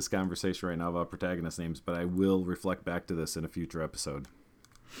get into this conversation right now about protagonist names, but I will reflect back to this in a future episode.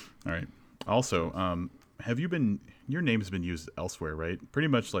 All right. Also, your name's been used elsewhere, right? Pretty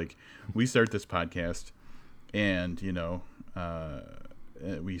much like we start this podcast and,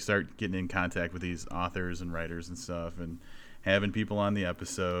 we start getting in contact with these authors and writers and stuff and having people on the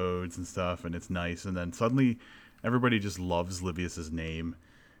episodes and stuff. And it's nice. And then suddenly everybody just loves Livius's name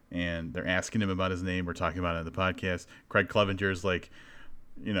and they're asking him about his name. We're talking about it on the podcast. Craig Clevenger's like,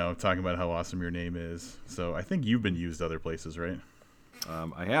 talking about how awesome your name is. So I think you've been used other places, right?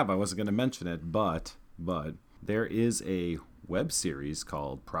 I have. I wasn't going to mention it, but there is a web series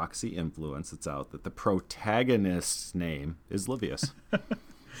called Proxy Influence that's out that the protagonist's name is Livius.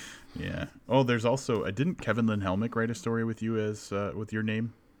 Yeah. Oh, there's also didn't Kevin Lynn Helmick write a story with you as with your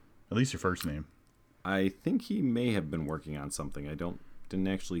name, at least your first name? I think he may have been working on something. I didn't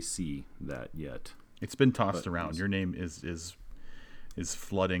actually see that yet. It's been tossed around. Your name is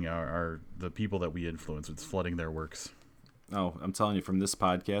flooding the people that we influence. It's flooding their works. Oh, I'm telling you, from this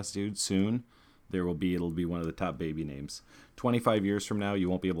podcast, dude, soon it'll be one of the top baby names. 25 years from now, you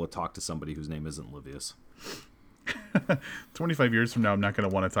won't be able to talk to somebody whose name isn't Livius. 25 years from now, I'm not going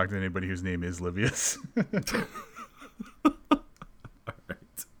to want to talk to anybody whose name is Livius.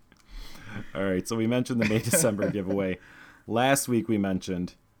 All right. So we mentioned the May-December giveaway. Last week we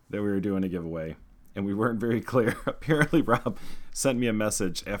mentioned that we were doing a giveaway, and we weren't very clear. Apparently, Rob sent me a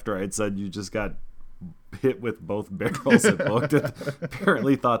message after I had said you just got hit with both barrels and booked it.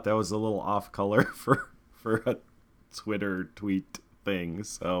 Apparently thought that was a little off color for a Twitter tweet thing.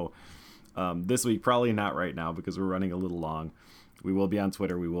 So this week, probably not right now because we're running a little long. We will be on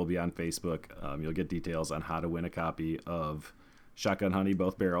Twitter. We will be on Facebook. You'll get details on how to win a copy of Shotgun Honey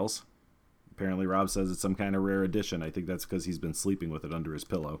Both Barrels. Apparently Rob says it's some kind of rare edition. I think that's because he's been sleeping with it under his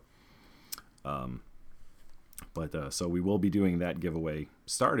pillow. So we will be doing that giveaway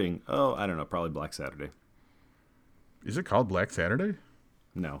starting, I don't know, probably Black Saturday. Is it called Black Saturday?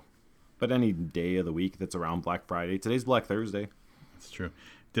 No. But any day of the week that's around Black Friday. Today's Black Thursday. That's true.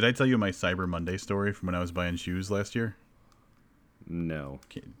 Did I tell you my Cyber Monday story from when I was buying shoes last year? No.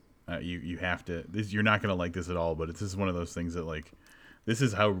 You have to. You're not going to like this at all, but this is one of those things that, like, this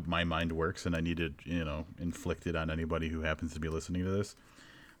is how my mind works, and I need to, inflict it on anybody who happens to be listening to this.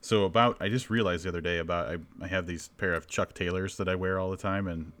 So I just realized the other day I have these pair of Chuck Taylors that I wear all the time,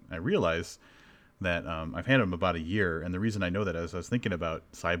 and I realized that I've had them about a year, and the reason I know that is I was thinking about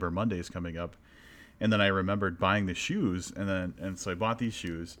Cyber Mondays coming up, and then I remembered buying the shoes, and so I bought these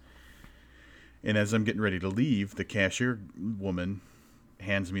shoes, and as I'm getting ready to leave, the cashier woman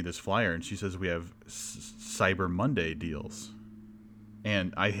hands me this flyer, and she says we have Cyber Monday deals.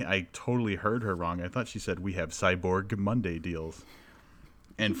 And I totally heard her wrong. I thought she said we have Cyborg Monday deals.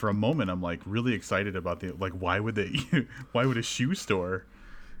 And for a moment, I'm like really excited about why would a shoe store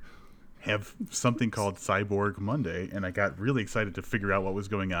have something called Cyborg Monday? And I got really excited to figure out what was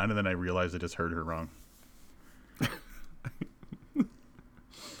going on. And then I realized I just heard her wrong.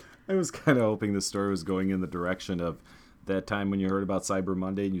 I was kind of hoping the story was going in the direction of that time when you heard about Cyber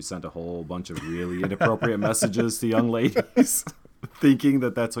Monday and you sent a whole bunch of really inappropriate messages to young ladies. Thinking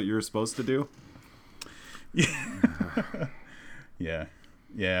that that's what you were supposed to do? Yeah.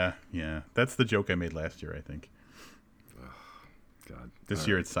 That's the joke I made last year, I think. God. This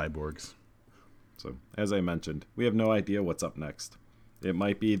year it's cyborgs. So, as I mentioned, we have no idea what's up next. It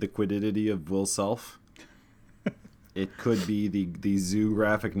might be the quiddity of Will Self. It could be the Zoo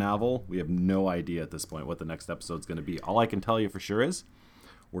graphic novel. We have no idea at this point what the next episode's going to be. All I can tell you for sure is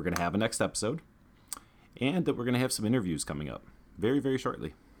we're going to have a next episode and that we're going to have some interviews coming up very, very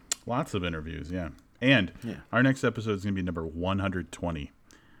shortly. Lots of interviews, yeah. And our next episode is going to be number 120.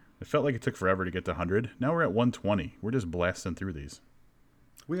 It felt like it took forever to get to 100. Now we're at 120. We're just blasting through these.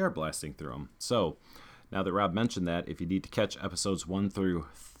 We are blasting through them. So, now that Rob mentioned that, if you need to catch episodes 1 through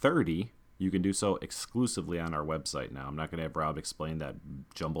 30, you can do so exclusively on our website now. I'm not going to have Rob explain that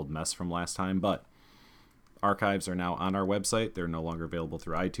jumbled mess from last time, but archives are now on our website. They're no longer available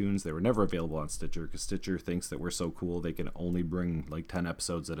through iTunes. They were never available on Stitcher because Stitcher thinks that we're so cool they can only bring like 10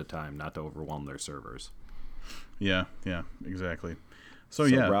 episodes at a time, not to overwhelm their servers. Yeah, exactly. So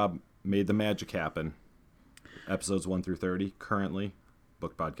Rob made the magic happen. Episodes 1 through 30, currently,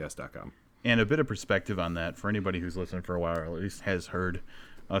 bookedpodcast.com. And a bit of perspective on that for anybody who's listened for a while, or at least has heard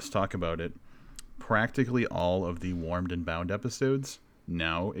us talk about it. Practically all of the Warmed and Bound episodes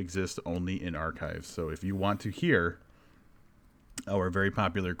now exist only in archives. So if you want to hear our very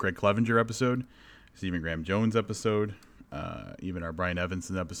popular Craig Clevenger episode, Stephen Graham Jones episode, even our Brian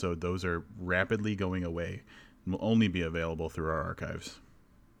Evanson episode, those are rapidly going away and will only be available through our archives.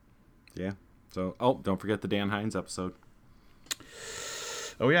 Yeah. So, don't forget the Dan Hines episode.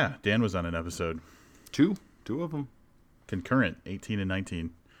 Oh yeah, Dan was on an episode. Two of them. Concurrent, 18 and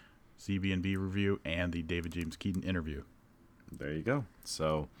 19. CB&B review and the David James Keaton interview. There you go.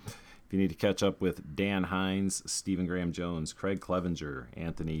 So, if you need to catch up with Dan Hines, Stephen Graham Jones, Craig Clevenger,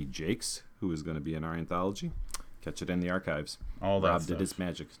 Anthony Jakes, who is going to be in our anthology, catch it in the archives. All that Rob stuff. did his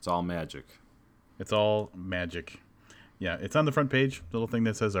magic. It's all magic. It's all magic. Yeah, it's on the front page, little thing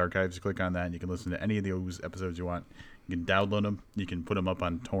that says archives. You click on that and you can listen to any of those episodes you want. You can download them. You can put them up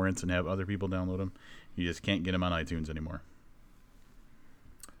on torrents and have other people download them. You just can't get them on iTunes anymore.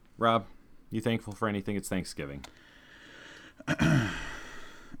 Rob, you thankful for anything? It's Thanksgiving. What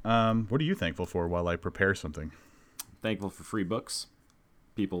are you thankful for while I prepare something? Thankful for free books,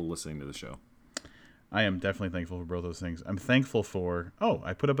 people listening to the show. I am definitely thankful for both those things. I'm thankful for...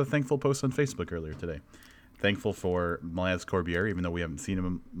 I put up a thankful post on Facebook earlier today. Thankful for Malaz Corbiere, even though we haven't seen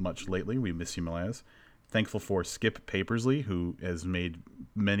him much lately. We miss you, Malaz. Thankful for Skip Papersley, who has made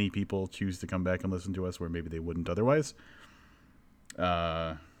many people choose to come back and listen to us where maybe they wouldn't otherwise.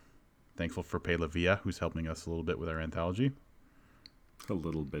 Thankful for Pe La Via, who's helping us a little bit with our anthology. A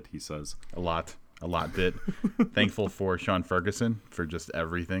little bit, he says. A lot bit. Thankful for Sean Ferguson for just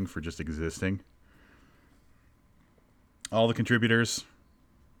everything, for just existing. All the contributors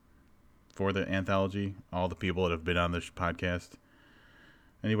for the anthology, all the people that have been on this podcast,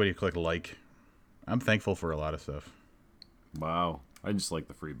 anybody who click like. I'm thankful for a lot of stuff. Wow. I just like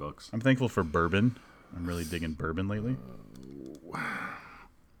the free books. I'm thankful for bourbon. I'm really digging bourbon lately.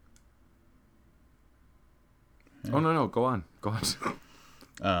 Oh, no. Go on.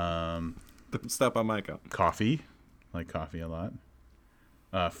 Don't step on my account. Coffee. I like coffee a lot.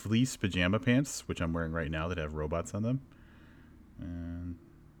 Fleece pajama pants, which I'm wearing right now that have robots on them. And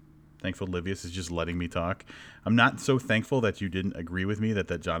thankful Livius is just letting me talk. I'm not so thankful that you didn't agree with me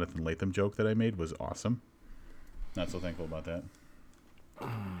that Jonathan Latham joke that I made was awesome. Not so thankful about that. But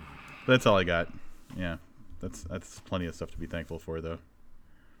that's all I got. Yeah. That's plenty of stuff to be thankful for, though.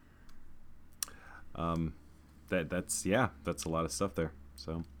 That's a lot of stuff there.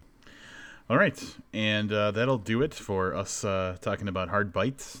 So, all right, and that'll do it for us talking about Hard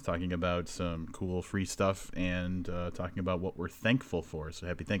Bites, talking about some cool free stuff, and talking about what we're thankful for. So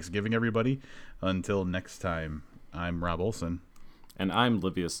happy Thanksgiving, everybody. Until next time, I'm Rob Olson. And I'm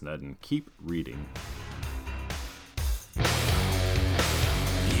Livius Nedden. Keep reading.